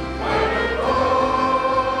 where they go.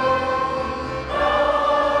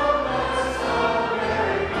 God bless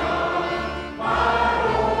America, my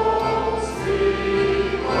old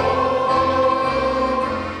sweet home.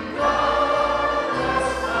 God bless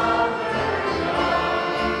America,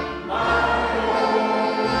 my old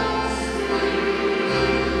sweet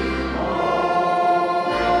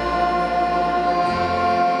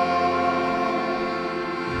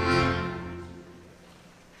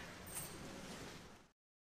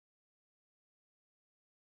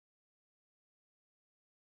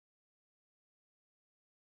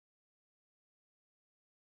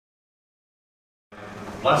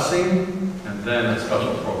Blessing, and then a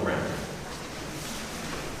special program.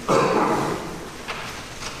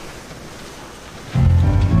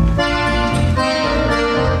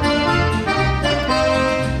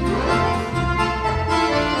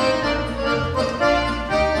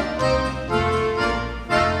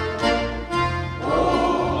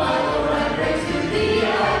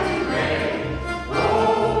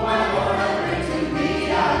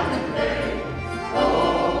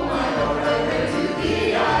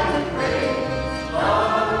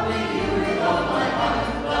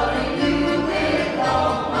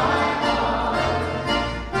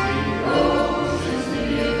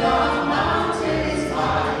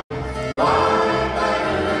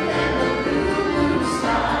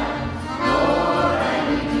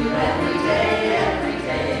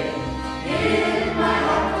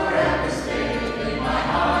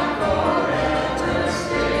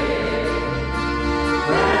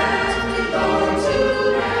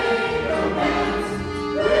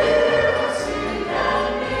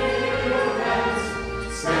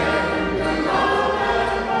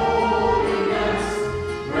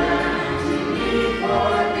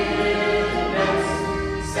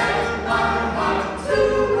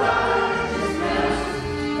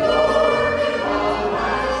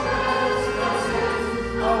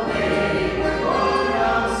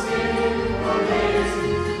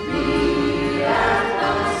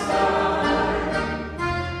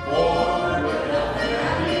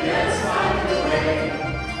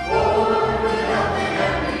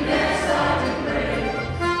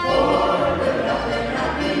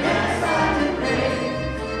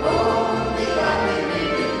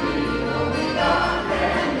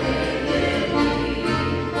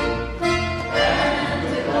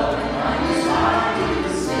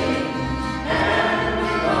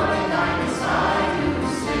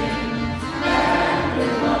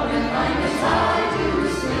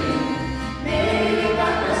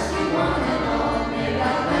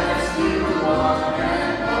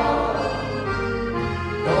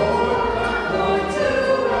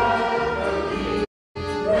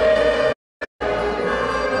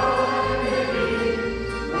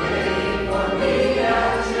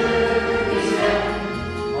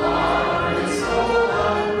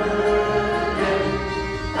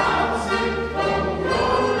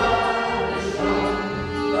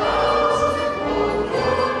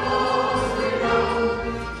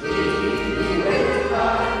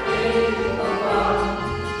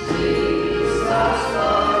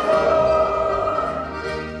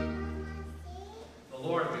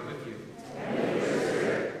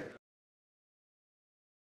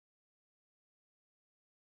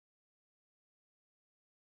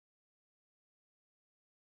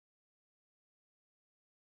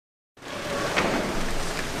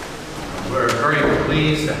 We're very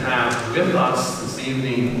pleased to have with us this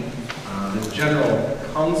evening the General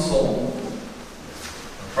Consul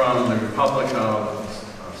from the Republic of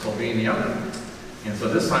Slovenia. And so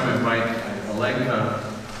this time I invite Alenka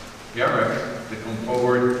Garrick to come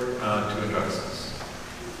forward to address us.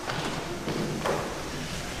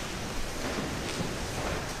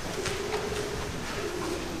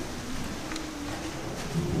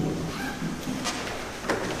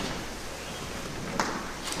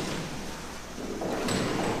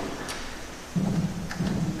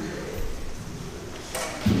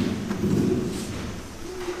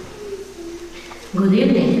 Good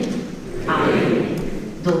evening.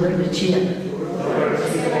 Dober večer.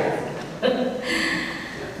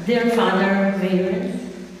 Dear Father Reverend,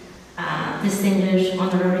 distinguished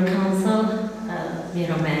Honorary Consul,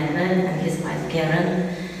 Miro Manlin and his wife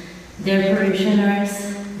Karen, dear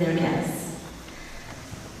parishioners, dear guests.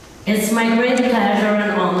 It's my great pleasure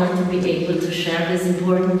and honor to be able to share this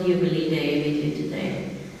important Jubilee Day with you today,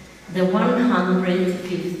 the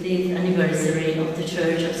 150th anniversary of the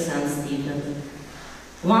Church of St. Stephen.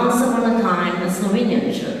 Once upon a time, a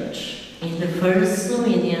Slovenian church in the first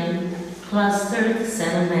Slovenian clustered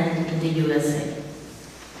settlement in the USA.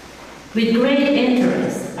 With great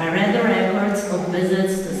interest, I read the records of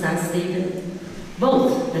visits to St. Stephen,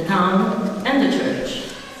 both the town and the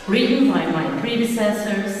church, written by my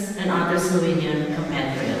predecessors and other Slovenian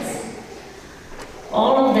compatriots.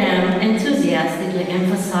 All of them enthusiastically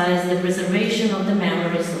emphasized the preservation of the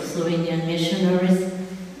memories of Slovenian missionaries,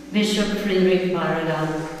 Bishop Friedrich Varga,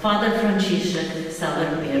 Father František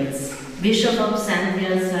Saller-Pirc, Bishop of St.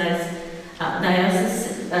 Diocese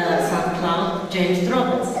St. Cloud, James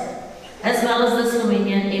Drobec, as well as the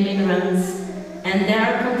Slovenian immigrants and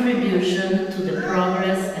their contribution to the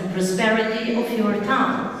progress and prosperity of your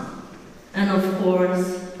town, and of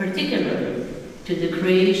course, particularly to the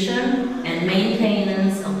creation and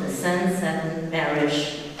maintenance of the St. Stephen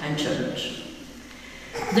Parish and Church.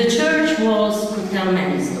 The church walls could tell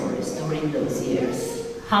many stories during those years.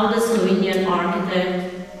 How the Slovenian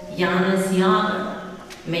architect Janez Jager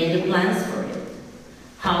made the plans for it.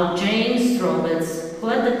 How James Drobec, who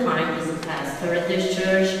at the time was a pastor at this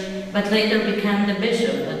church, but later became the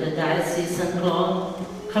bishop at the Diocese of St. Cloud,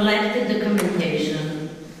 collected documentation.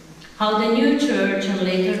 How the new church and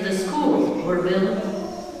later the school were built.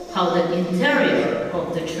 How the interior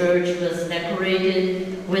of the church was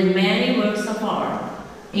decorated with many works of art,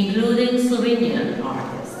 including Slovenian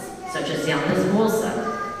artists, such as Janez Bosa,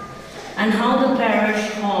 and how the parish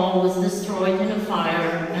hall was destroyed in a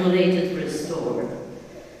fire and later restored,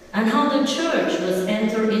 and how the church was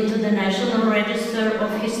entered into the National Register of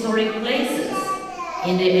Historic Places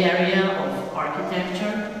in the area of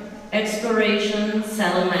architecture, exploration,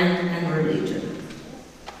 settlement, and religion.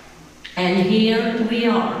 And here we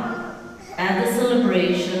are, at the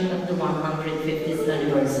celebration of the 150th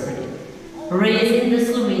anniversary, raising the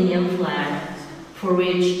Slovenian flag, for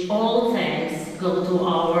which all thanks go to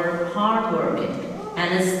our hardworking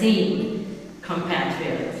and esteemed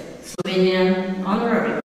compatriot, Slovenian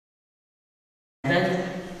honorary,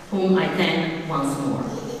 whom I thank once more.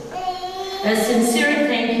 A sincere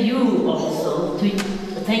thank you also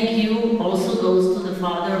goes to the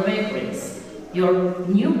Father Vagrins, your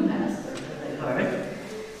new pastor, as I heard,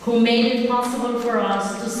 who made it possible for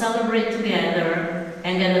us to celebrate together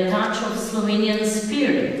and get a touch of Slovenian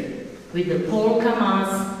spirit with the Polka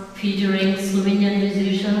Mass featuring Slovenian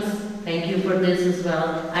musicians. Thank you for this as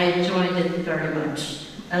well. I enjoyed it very much,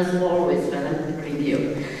 as always when I'm with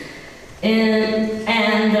you.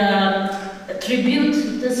 And a tribute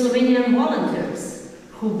to the Slovenian volunteers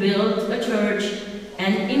who built a church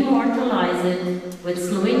and immortalized it with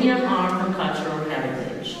Slovenian art and cultural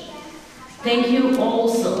heritage. Thank you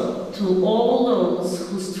also to all those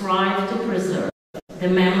who strive to preserve the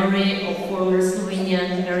memory of former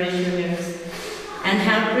Slovenian parishioners and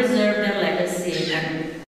have preserved their legacy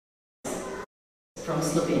from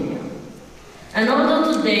Slovenia. And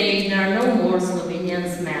although today there are no more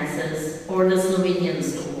Slovenian masses or the Slovenian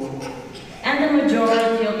school, and the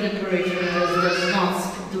majority of the parishioners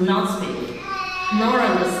do not speak nor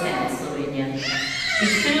understand Slovenian,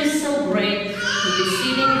 it feels so great to be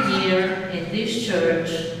sitting here in this church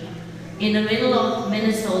in the middle of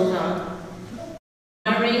Minnesota,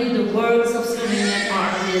 honoring the works of Slovenian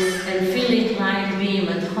artists and feeling like being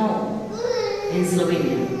at home in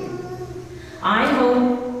Slovenia. I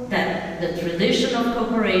hope that the tradition of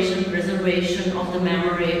cooperation, preservation of the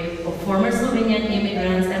memory of former Slovenian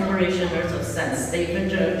immigrants and parishioners of St. Stephen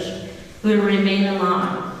Church will remain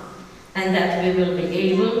alive, and that we will be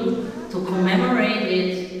able to commemorate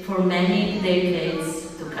it for many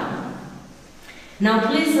decades to come. Now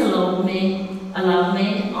please allow me,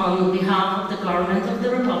 on behalf of the government of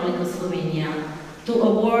the Republic of Slovenia, to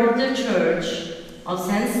award the Church of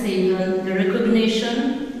St. Stephen the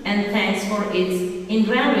recognition and thanks for its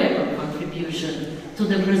invaluable contribution to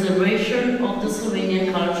the preservation of the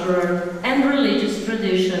Slovenian cultural and religious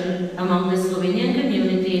tradition among the Slovenian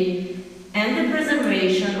community and the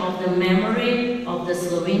preservation of the memory of the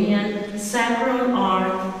Slovenian sacral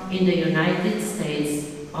art in the United States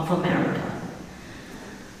of America.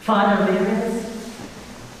 Father Rivers,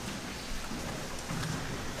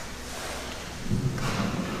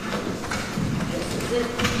 this is it.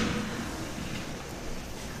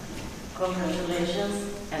 Congratulations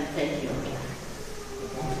and thank you.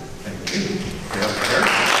 Thank you. Stay up there.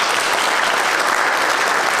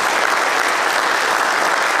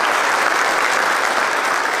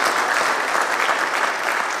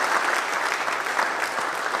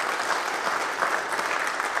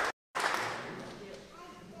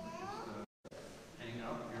 Hang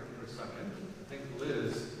out here for a second. I think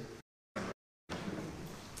Liz.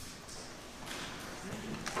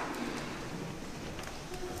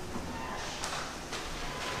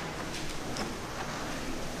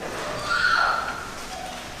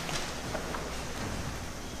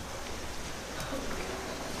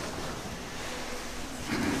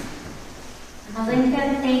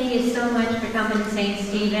 Lincoln, thank you so much for coming to St.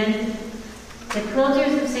 Stephen. The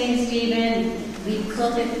quilters of St. Stephen, we've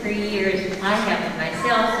quilted for years. I haven't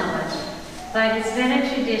myself so much. But it's been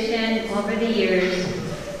a tradition over the years,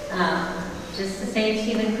 just the St.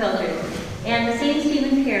 Stephen quilters. And the St.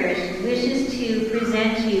 Stephen Parish wishes to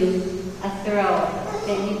present you a throw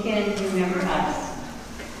that you can remember us.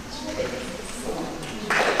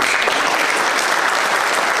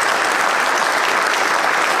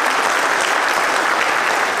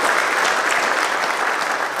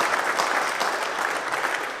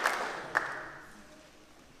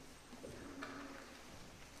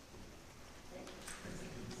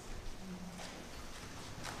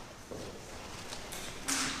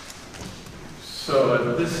 So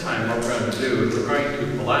at this time, what we're going to do is we're going to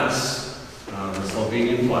bless the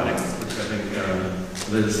Slovenian flag, which I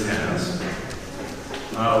think Liz has.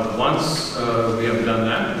 Once we have done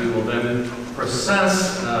that, we will then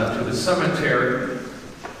process to the cemetery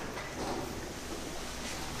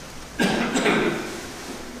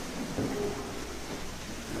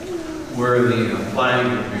where the flag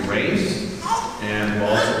will be raised, and we'll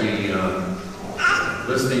also be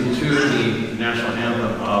listening to the national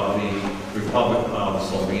anthem of the Republic of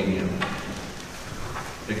Slovenia. I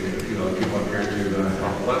think a few people up here to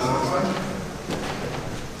help bless us.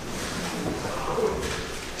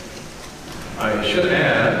 I should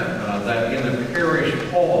add that in the parish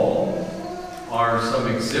hall are some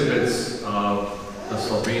exhibits of the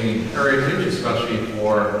Slovenian heritage, especially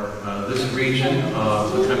for this region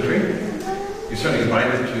of the country. You're certainly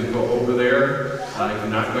invited to go over there if you're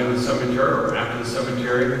not going to the cemetery or after the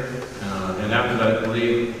cemetery. And after that, I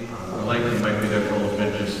believe Lincoln might be there for a little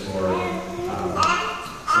bit just for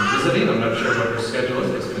some visiting. I'm not sure what her schedule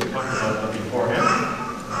is. It's been talked about beforehand.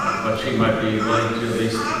 But she might be willing to at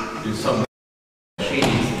least do some. She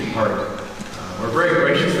needs to be part of it. We're very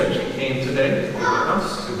gracious that she came today with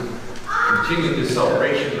us to continue the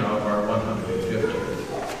celebration of our 150th.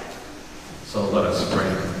 So let us pray.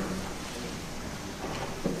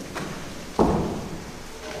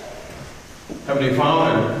 Heavenly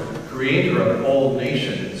Father, Creator of all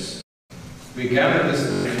nations, we gather this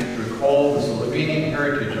day to recall the Slovenian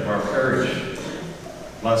heritage of our parish.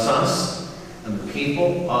 Bless us and the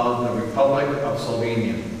people of the Republic of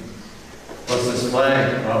Slovenia. Bless this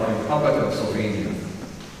flag of the Republic of Slovenia.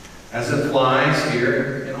 As it flies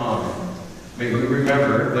here in honor, may we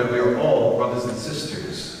remember that we are all brothers and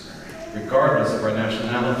sisters, regardless of our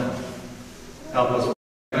nationality. Help us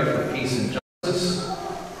together for peace and justice,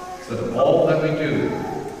 so that all that we do,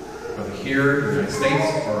 whether here in the United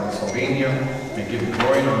States or in Slovenia, may give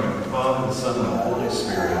glory and honor to the Father, the Son, and the Holy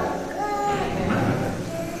Spirit. Amen.